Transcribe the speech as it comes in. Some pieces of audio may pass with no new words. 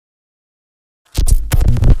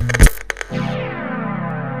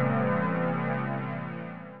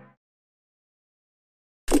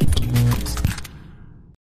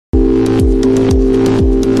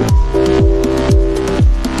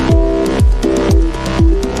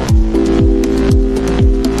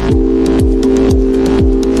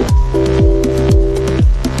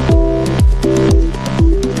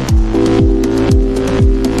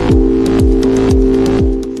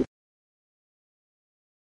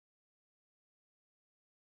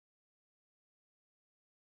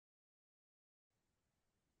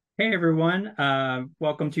Hey everyone,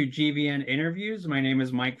 welcome to GVN Interviews. My name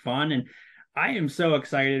is Mike Vaughn, and I am so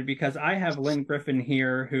excited because I have Lynn Griffin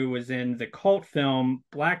here, who was in the cult film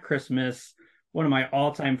Black Christmas, one of my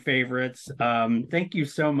all-time favorites. Thank you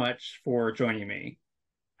so much for joining me.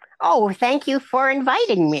 Oh, thank you for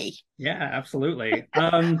inviting me. Yeah, absolutely.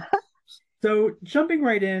 So jumping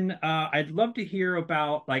right in, I'd love to hear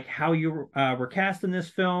about like how you were cast in this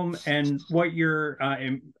film and what your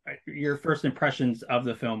first impressions of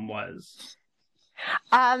the film was.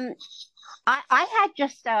 Um, I had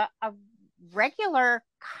just a regular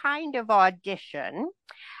kind of audition.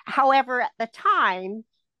 However, at the time,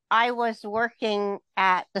 I was working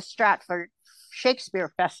at the Stratford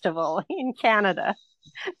Shakespeare Festival in Canada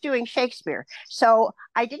doing Shakespeare. So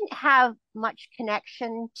I didn't have much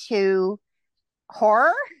connection to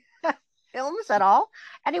horror films at all.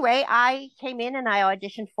 Anyway, I came in and I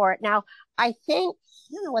auditioned for it. Now, I don't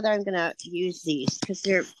know whether I'm going to use these because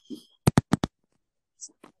I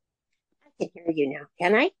can hear you now.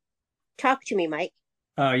 Can I? Talk to me, Mike.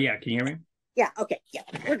 Yeah, can you hear me? Yeah, okay. Yeah,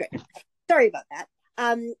 we're good. Sorry about that.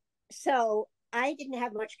 So I didn't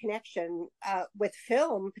have much connection with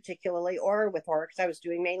film, particularly, or with horror, because I was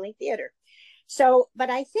doing mainly theater. So, but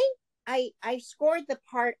I think I scored the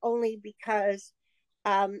part only because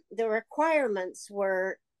the requirements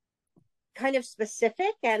were kind of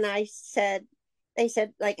specific, and they said,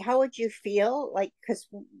 like, how would you feel? Like, because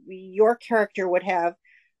your character would have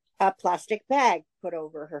a plastic bag put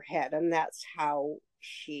over her head, and that's how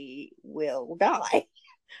she will die.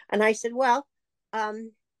 And I said, well,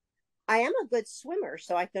 um, I am a good swimmer,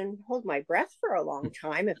 so I can hold my breath for a long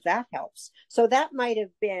time if that helps. So that might have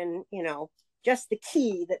been, just the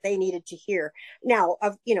key that they needed to hear. Now,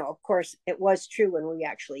 of course, it was true when we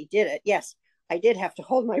actually did it. Yes, I did have to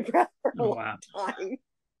hold my breath for a Oh long wow. time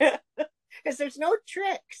because there's no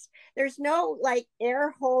tricks. There's no like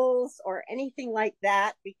air holes or anything like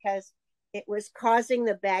that because it was causing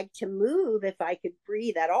the bag to move if I could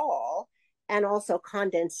breathe at all. And also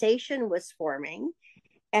condensation was forming.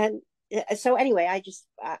 And so anyway,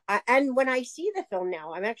 and when I see the film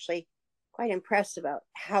now, I'm actually quite impressed about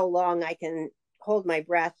how long I can hold my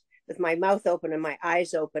breath with my mouth open and my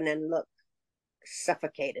eyes open and look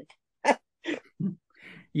suffocated.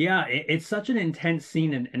 Yeah, it's such an intense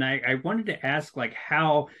scene, and I wanted to ask like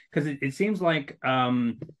how, because it seems like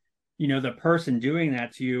the person doing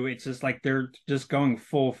that to you, it's just like they're just going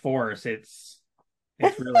full force. It's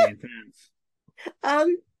really intense.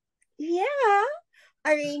 um, yeah,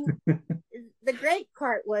 I mean, the great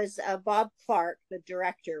part was Bob Clark, the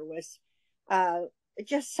director, was uh,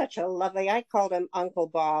 just such a lovely. I called him Uncle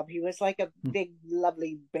Bob. He was like a big,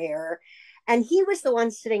 lovely bear, and he was the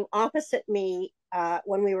one sitting opposite me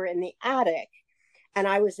when we were in the attic, and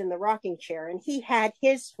I was in the rocking chair, and he had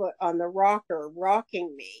his foot on the rocker,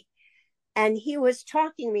 rocking me, and he was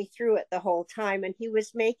talking me through it the whole time, and he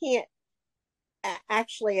was making it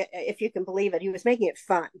actually, if you can believe it, he was making it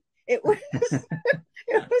fun. It was it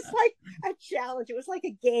was like a challenge. It was like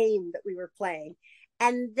a game that we were playing.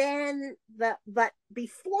 And then but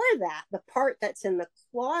before that, the part that's in the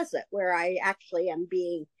closet where I actually am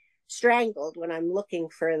being strangled when I'm looking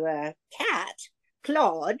for the cat,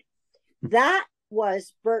 Claude, that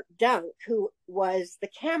was Bert Dunk, who was the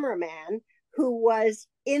cameraman who was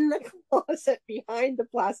in the closet behind the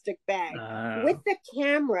plastic bag with Uh, the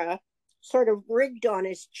camera sort of rigged on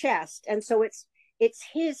his chest. And so it's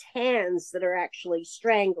his hands that are actually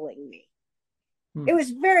strangling me. It hmm.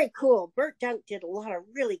 was very cool. Burt Dunk did a lot of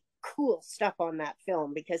really cool stuff on that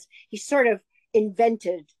film because he sort of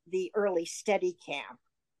invented the early steady cam.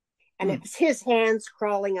 And it Hmm. was his hands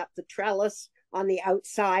crawling up the trellis on the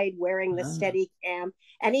outside wearing the Ah. steady cam.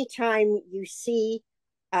 Anytime you see,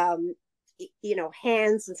 um,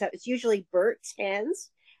 hands and stuff, it's usually Bert's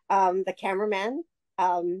hands, the cameraman,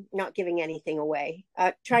 not giving anything away.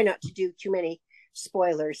 Try not to do too many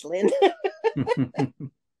spoilers, Lynn.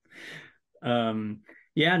 Um,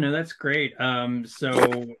 yeah, no, that's great.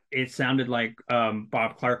 So it sounded like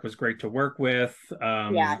Bob Clark was great to work with.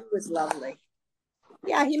 Yeah, he was lovely.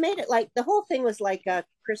 Yeah, he made it like the whole thing was like a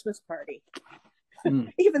Christmas party,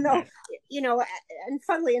 even though, Nice. you know, and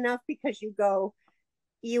funnily enough, because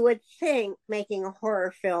you would think making a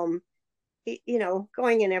horror film,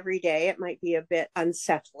 going in every day, it might be a bit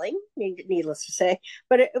unsettling, needless to say,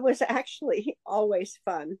 but it was actually always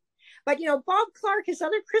fun. But, Bob Clark, his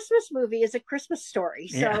other Christmas movie is A Christmas Story.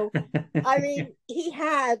 Yeah. So, I mean, he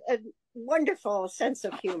had a wonderful sense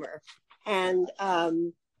of humor and,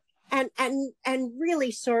 and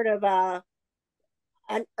really sort of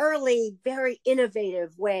an early, very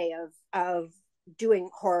innovative way of doing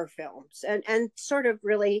horror films and sort of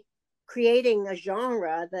really creating a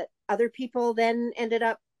genre that other people then ended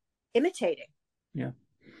up imitating. Yeah.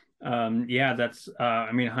 Yeah, that's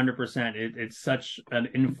I mean 100%. It's such an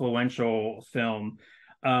influential film.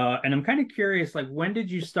 And I'm kind of curious, like when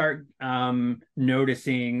did you start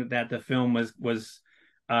noticing that the film was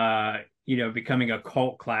becoming a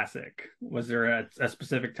cult classic? Was there a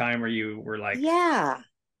specific time where you were like, Yeah,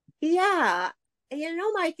 yeah.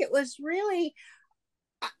 Mike, it was really,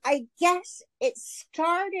 I guess it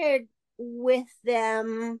started with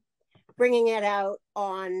them bringing it out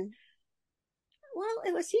on, well,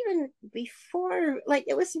 it was even before, like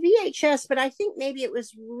it was VHS, but I think maybe it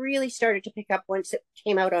was really started to pick up once it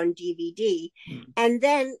came out on DVD. hmm, And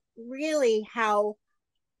then really how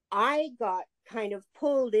I got kind of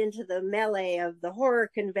pulled into the melee of the horror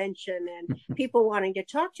convention and people wanting to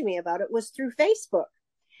talk to me about it was through Facebook.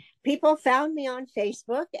 People found me on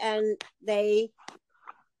Facebook and they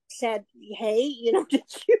said, "Hey, did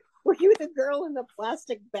you were you the girl in the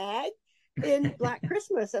plastic bag in Black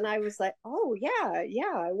Christmas?" And I was like, "Oh yeah,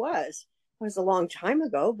 I was. It was a long time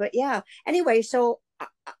ago, but yeah." Anyway, so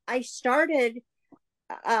I started.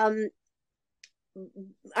 Um,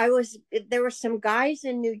 I was there were some guys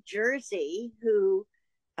in New Jersey who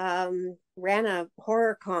ran a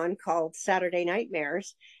horror con called Saturday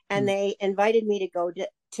Nightmares, and hmm. they invited me to go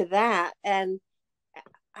to that. And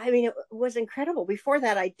I mean, it was incredible. Before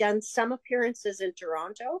that, I'd done some appearances in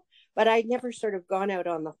Toronto, but I'd never sort of gone out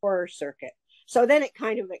on the horror circuit. So then it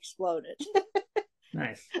kind of exploded.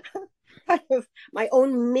 Nice. Kind of my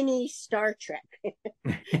own mini Star Trek.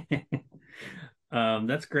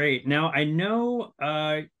 That's great. Now I know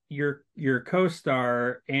your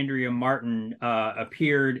co-star Andrea Martin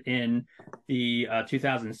appeared in the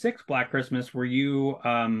 2006 Black Christmas. Were you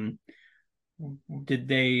did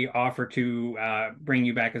they offer to bring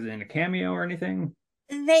you back as in a cameo or anything?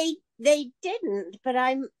 They didn't, but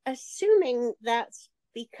I'm assuming that's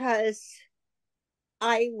because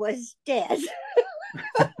I was dead.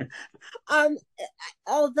 um,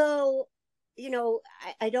 Although,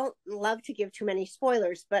 I don't love to give too many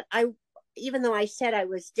spoilers, but even though I said I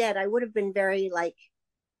was dead, I would have been very like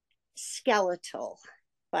skeletal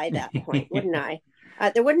by that point, wouldn't I?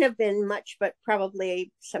 There wouldn't have been much, but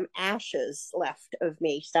probably some ashes left of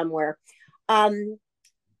me somewhere. Um,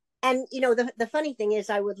 and the funny thing is,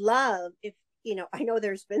 I would love if I know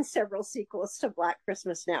there's been several sequels to Black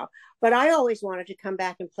Christmas now, but I always wanted to come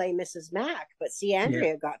back and play Mrs. Mack. But see, Yeah.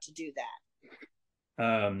 Andrea got to do that.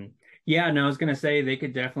 Um, yeah, no, I was gonna say they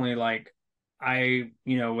could definitely like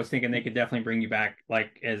was thinking they could definitely bring you back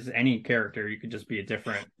like as any character. You could just be a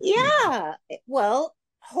different. Yeah. Well,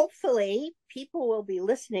 hopefully people will be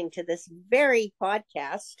listening to this very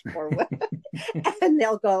podcast and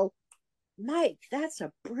they'll go, "Mike, that's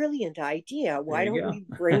a brilliant idea. There Why you don't go. we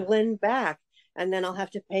bring Lynn back? And then I'll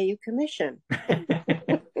have to pay you commission."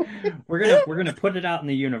 We're gonna put it out in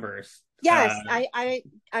the universe. Yes,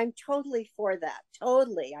 I'm totally for that.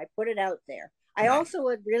 Totally. I put it out there. I Nice. also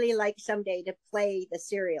would really like someday to play the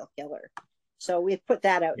serial killer. So we've put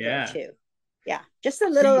that out there Yeah. too. Yeah. Just a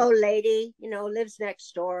little See, old lady, lives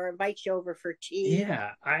next door, invites you over for tea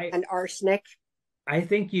yeah, I and arsenic. I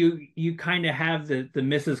think you kind of have the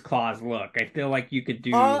Mrs. Claus look. I feel like you could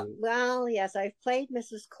Oh, do. well, yes, I've played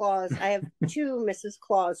Mrs. Claus. I have two Mrs.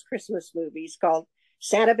 Claus Christmas movies called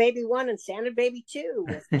Santa Baby 1 and Santa Baby 2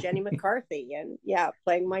 with Jenny McCarthy. And yeah,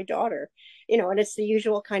 playing my daughter. And it's the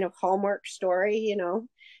usual kind of Hallmark story.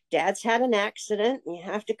 Dad's had an accident. And you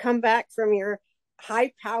have to come back from your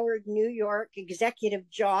high powered New York executive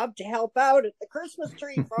job to help out at the Christmas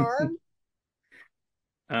tree farm.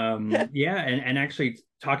 Yeah, and actually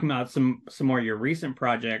talking about some more of your recent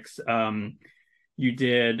projects, you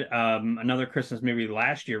did another Christmas movie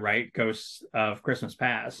last year, right? Ghosts of Christmas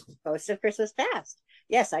Past. Ghosts of Christmas Past.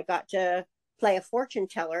 Yes, I got to play a fortune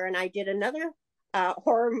teller, and I did another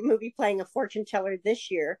horror movie playing a fortune teller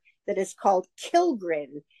this year that is called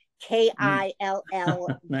Killgrin,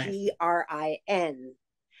 Mm. Nice.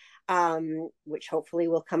 Killgrin, which hopefully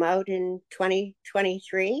will come out in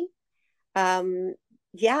 2023.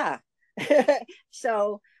 Yeah.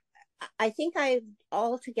 So I think I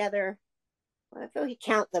altogether, if we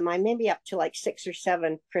count them, I may be up to like 6 or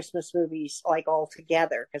 7 Christmas movies, like all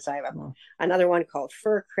together, because I have Well, another one called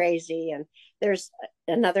Fur Crazy, and there's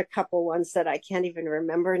another couple ones that I can't even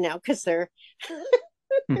remember now because there's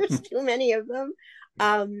too many of them.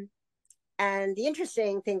 Um, and the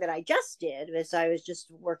interesting thing that I just did is I was just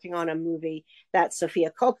working on a movie that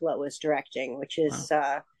Sofia Coppola was directing, which wow. is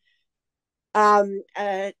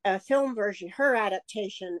a film version, her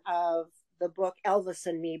adaptation of the book Elvis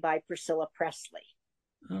and Me by Priscilla Presley.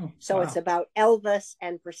 Oh, So it's wow. about Elvis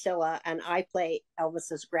and Priscilla, and I play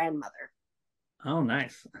Elvis's grandmother. Oh,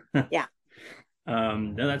 nice. Yeah.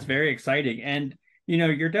 No, that's very exciting. And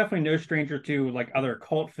you're definitely no stranger to like other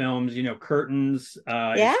cult films. Curtains is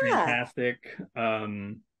Yeah. fantastic.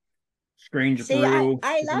 Strange See, I, Brew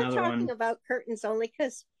I is love another talking one. about curtains only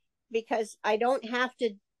because I don't have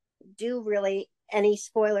to do really any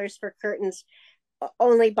spoilers for curtains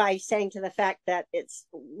only by saying to the fact that it's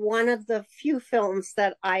one of the few films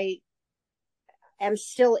that I am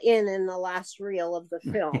still in the last reel of the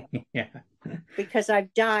film Yeah. because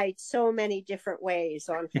I've died so many different ways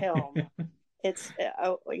on film. It's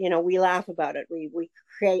we laugh about it. We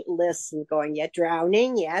create lists and going, yeah,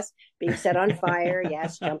 drowning, yes, being set on fire,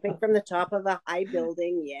 yes, jumping from the top of a high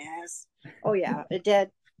building, yes. Oh yeah,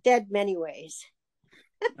 dead many ways.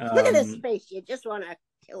 Look at his Um, face. You just want to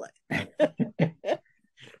kill it.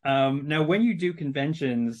 now, when you do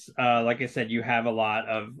conventions, like I said, you have a lot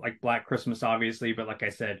of like Black Christmas, obviously, but like I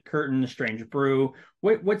said, Curtain, Strange Brew.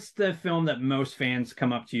 What's the film that most fans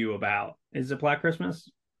come up to you about? Is it Black Christmas?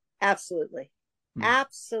 Absolutely. Hmm.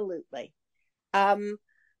 Absolutely. Um,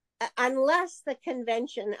 unless the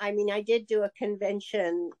convention, I mean, I did do a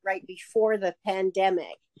convention right before the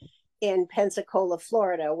pandemic in Pensacola,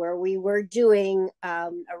 Florida, where we were doing a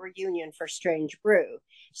reunion for Strange Brew.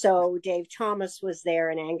 So Dave Thomas was there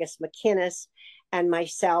and Angus McInnes and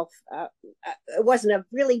myself. It wasn't a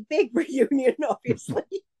really big reunion, obviously,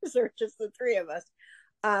 because there were just the three of us.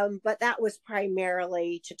 But that was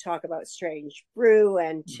primarily to talk about Strange Brew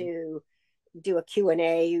and to do a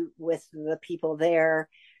Q&A with the people there.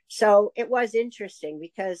 So it was interesting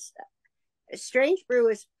because Strange Brew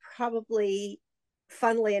is probably,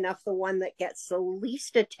 funnily enough, the one that gets the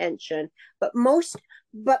least attention, but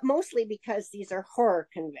mostly because these are horror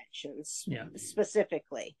conventions Yeah.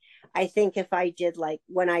 specifically. I think if I did like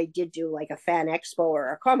when I did do like a fan expo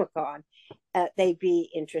or a Comic-Con, they'd be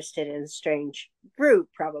interested in Strange Brew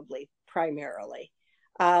probably primarily.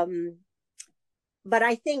 Um, but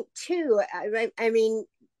I think too, I mean,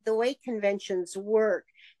 the way conventions work,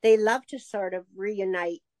 they love to sort of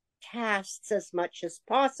reunite casts as much as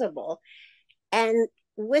possible. And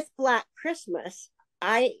with Black Christmas,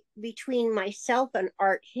 I, between myself and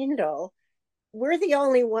Art Hindle, we're the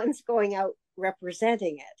only ones going out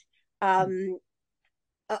representing it.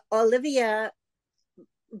 Olivia,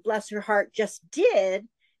 bless her heart, just did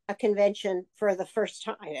a convention for the first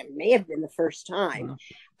time. It may have been the first time,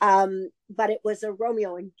 Wow. but it was a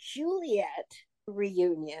Romeo and Juliet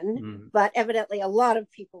reunion. Mm. But evidently, a lot of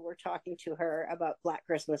people were talking to her about Black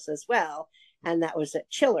Christmas as well, and that was at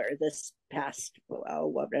Chiller this past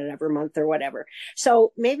whatever month or whatever.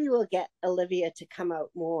 So maybe we'll get Olivia to come out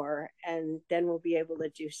more, and then we'll be able to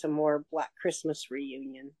do some more Black Christmas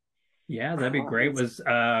reunion. Yeah, that'd be great.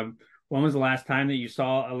 When was the last time that you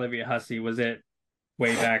saw Olivia Hussey? Was it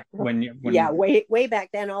way back Yeah, when? way back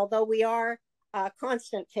then. Although we are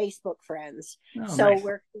constant Facebook friends, Oh, so nice.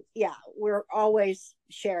 we're always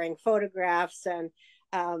sharing photographs and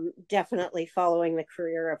definitely following the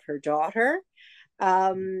career of her daughter.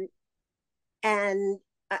 Um, and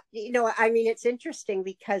I mean, it's interesting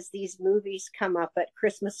because these movies come up at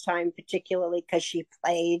Christmas time, particularly because she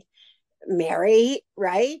played Mary,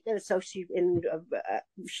 right? And so she's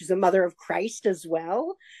a mother of Christ as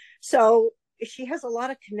well. So she has a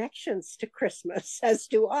lot of connections to Christmas, as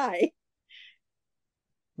do I.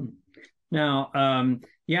 No,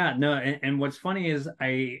 yeah, no, and what's funny is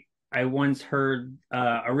I once heard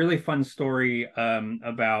a really fun story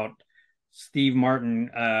about Steve Martin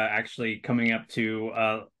actually coming up to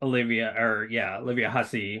Olivia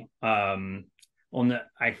Hussey on the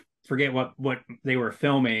I forget what they were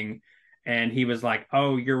filming, and he was like,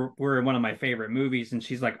 "Oh, we're in one of my favorite movies," and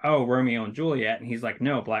she's like, "Oh, Romeo and Juliet," and he's like,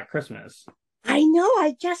 "No, Black Christmas." I know,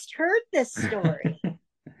 I just heard this story.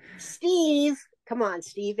 Steve, come on,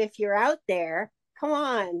 Steve, if you're out there, come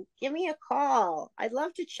on, give me a call. I'd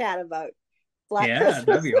love to chat about Black Yeah, that'd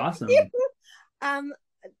Christmas be with you. awesome. Um,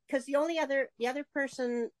 because the other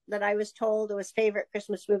person that I was told was favorite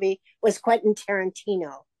Christmas movie was Quentin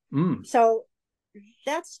Tarantino. Mm, So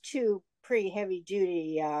that's two pretty heavy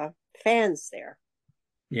duty fans there.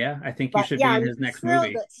 yeah, I think you But should yeah, be in I'm his next thrilled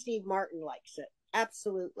movie. that Steve Martin likes it.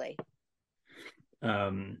 Absolutely.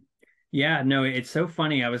 Um, yeah, no, it's so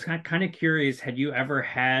funny. I was kind of curious, had you ever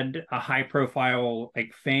had a high profile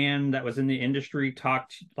like fan that was in the industry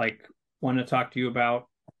want to talk to you about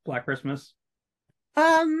Black Christmas?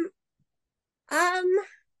 Um, um,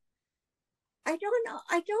 I don't know.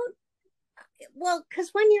 I don't well, because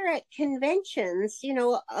when you're at conventions,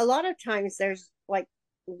 a lot of times there's like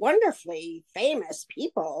wonderfully famous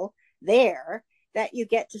people there that you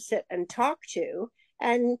get to sit and talk to.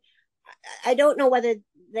 And I don't know whether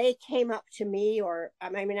they came up to me or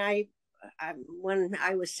I mean I when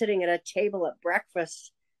I was sitting at a table at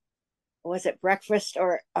breakfast, was it breakfast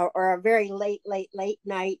or a very late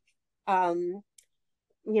night, um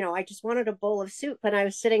I just wanted a bowl of soup and I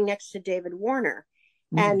was sitting next to David Warner.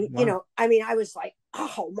 And Wow. I mean, I was like,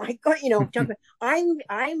 oh my god,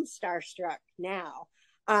 I'm starstruck now.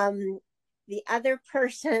 The other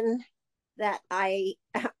person that I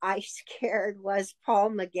scared was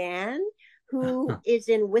Paul McGann, who is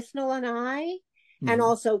in Withnell and I, and Mhm.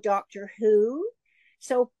 also Doctor Who.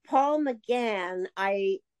 So Paul McGann,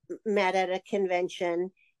 I met at a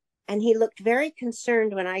convention, and he looked very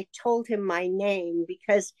concerned when I told him my name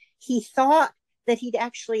because he thought that he'd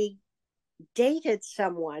actually dated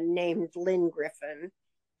someone named Lynn Griffin,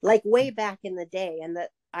 like way back in the day, and that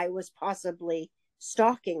I was possibly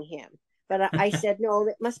stalking him. But I said, no,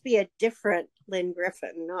 it must be a different Lynn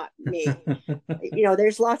Griffin, not me.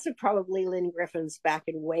 There's lots of probably Lynn Griffins back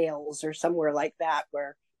in Wales or somewhere like that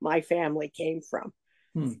where my family came from.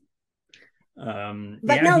 Hmm.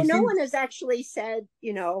 But Yeah, no, he no seemed. one has actually said,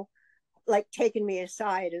 like taken me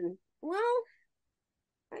aside and, well,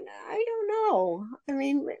 I don't know. I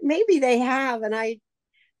mean, maybe they have, and I'm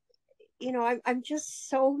just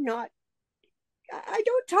so not. I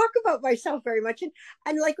don't talk about myself very much,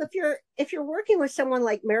 and like if you're working with someone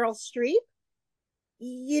like Meryl Streep,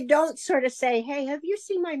 you don't sort of say, "Hey, have you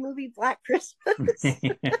seen my movie Black Christmas?"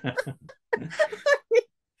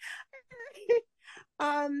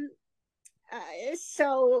 um.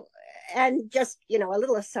 So, and just a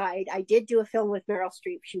little aside, I did do a film with Meryl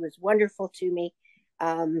Streep. She was wonderful to me.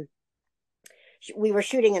 Um, we were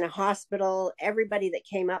shooting in a hospital. Everybody that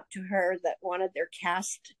came up to her that wanted their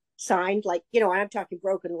cast signed, like, I'm talking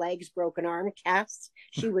broken legs, broken arm casts,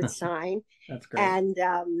 she would sign. That's great. And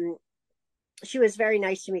she was very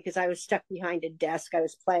nice to me because I was stuck behind a desk. I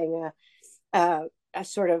was playing a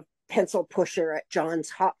sort of pencil pusher at Johns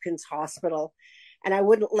Hopkins Hospital. And I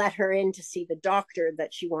wouldn't let her in to see the doctor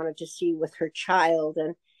that she wanted to see with her child.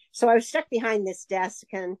 And so I was stuck behind this desk,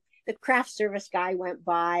 and the craft service guy went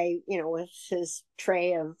by, with his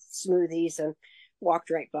tray of smoothies and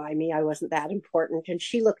walked right by me. I wasn't that important. And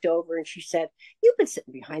she looked over and she said, "You've been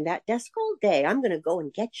sitting behind that desk all day. I'm going to go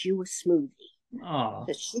and get you a smoothie." Oh,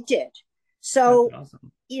 That she did. that's So,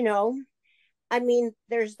 awesome. you know, I mean,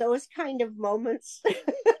 there's those kind of moments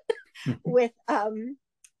with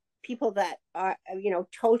people that are,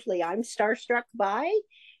 totally I'm starstruck by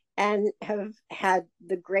and have had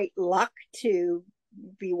the great luck to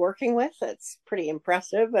be working with. It's pretty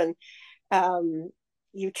impressive. And um,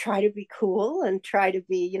 you try to be cool and try to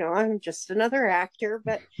be, I'm just another actor,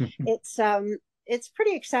 but it's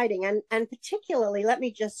pretty exciting. And particularly, let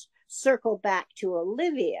me just circle back to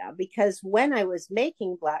Olivia, because when I was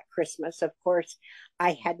making Black Christmas, of course,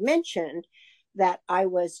 I had mentioned that I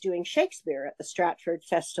was doing Shakespeare at the Stratford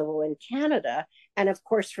Festival in Canada. And of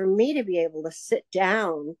course, for me to be able to sit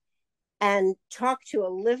down and talk to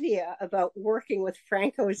Olivia about working with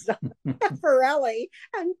Franco Zeffirelli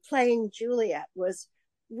and playing Juliet was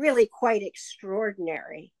really quite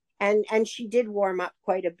extraordinary. And she did warm up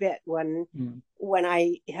quite a bit when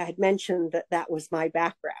I had mentioned that that was my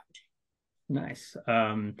background. Nice.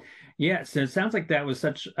 Yeah, so it sounds like that was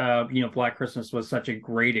such Black Christmas was such a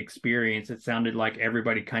great experience. It sounded like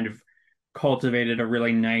everybody kind of cultivated a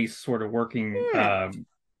really nice sort of working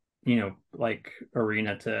Yeah, like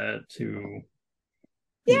arena to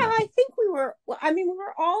yeah. you know. I think we were. Well, I mean, we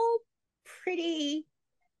were all pretty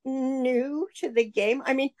new to the game.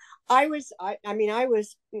 I mean, I was,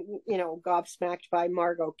 gobsmacked by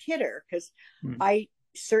Margot Kidder because Hmm. I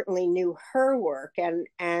certainly knew her work, and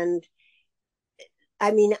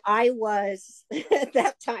I mean, I was at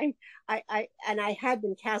that time, I had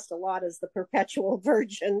been cast a lot as the perpetual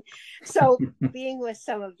virgin. So being with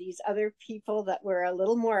some of these other people that were a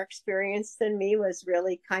little more experienced than me was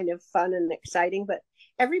really kind of fun and exciting. But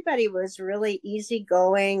everybody was really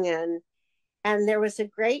easygoing, and there was a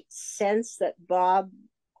great sense that Bob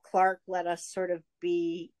Clark let us sort of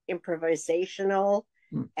be improvisational.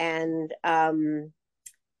 And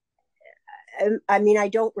I mean, I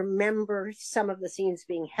don't remember some of the scenes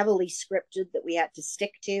being heavily scripted that we had to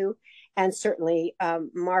stick to, and certainly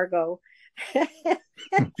Margot.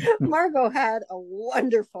 Margot had a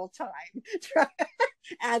wonderful time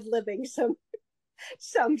ad libbing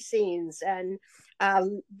some scenes and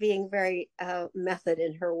being very method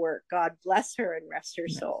in her work. God bless her and rest her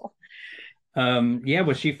Nice. soul. Yeah,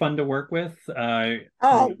 was she fun to work with?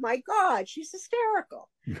 Oh my God, she's hysterical.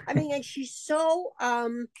 I mean, and she's so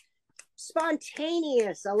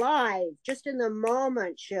spontaneous, alive, just in the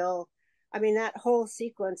moment. She'll I mean, that whole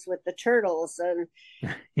sequence with the turtles. And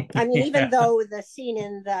I mean, even Yeah, though the scene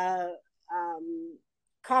in the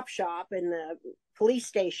cop shop in the police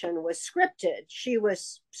station was scripted, she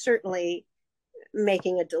was certainly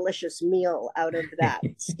making a delicious meal out of that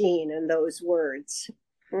scene and those words.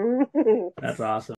 that's awesome.